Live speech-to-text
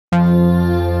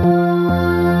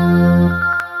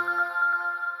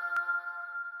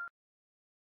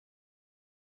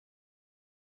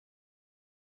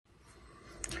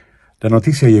La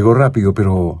noticia llegó rápido,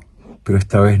 pero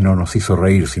esta vez no nos hizo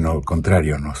reír, sino al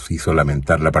contrario, nos hizo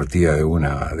lamentar la partida de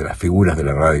una de las figuras de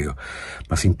la radio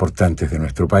más importantes de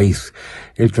nuestro país.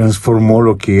 Él transformó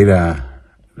lo que era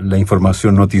la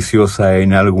información noticiosa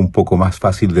en algo un poco más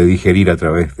fácil de digerir a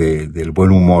través del buen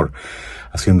humor,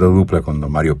 haciendo dupla con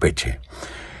don Mario Pesce.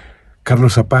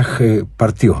 Carlos Sapag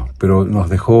partió, pero nos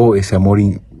dejó ese amor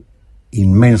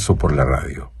inmenso por la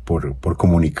radio, por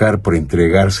comunicar, por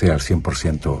entregarse al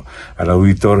 100% al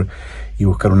auditor y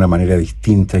buscar una manera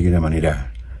distinta y una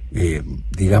manera,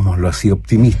 digámoslo así,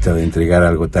 optimista de entregar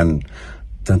algo tan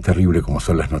terrible como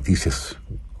son las noticias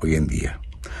hoy en día.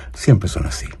 Siempre son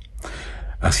así.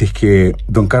 Así es que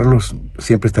don Carlos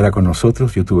siempre estará con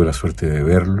nosotros. Yo tuve la suerte de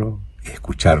verlo, de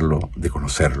escucharlo, de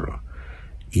conocerlo.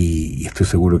 Y estoy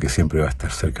seguro que siempre va a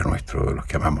estar cerca nuestro, de los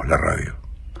que amamos la radio.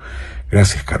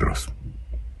 Gracias, Carlos.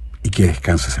 Y que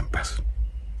descanses en paz.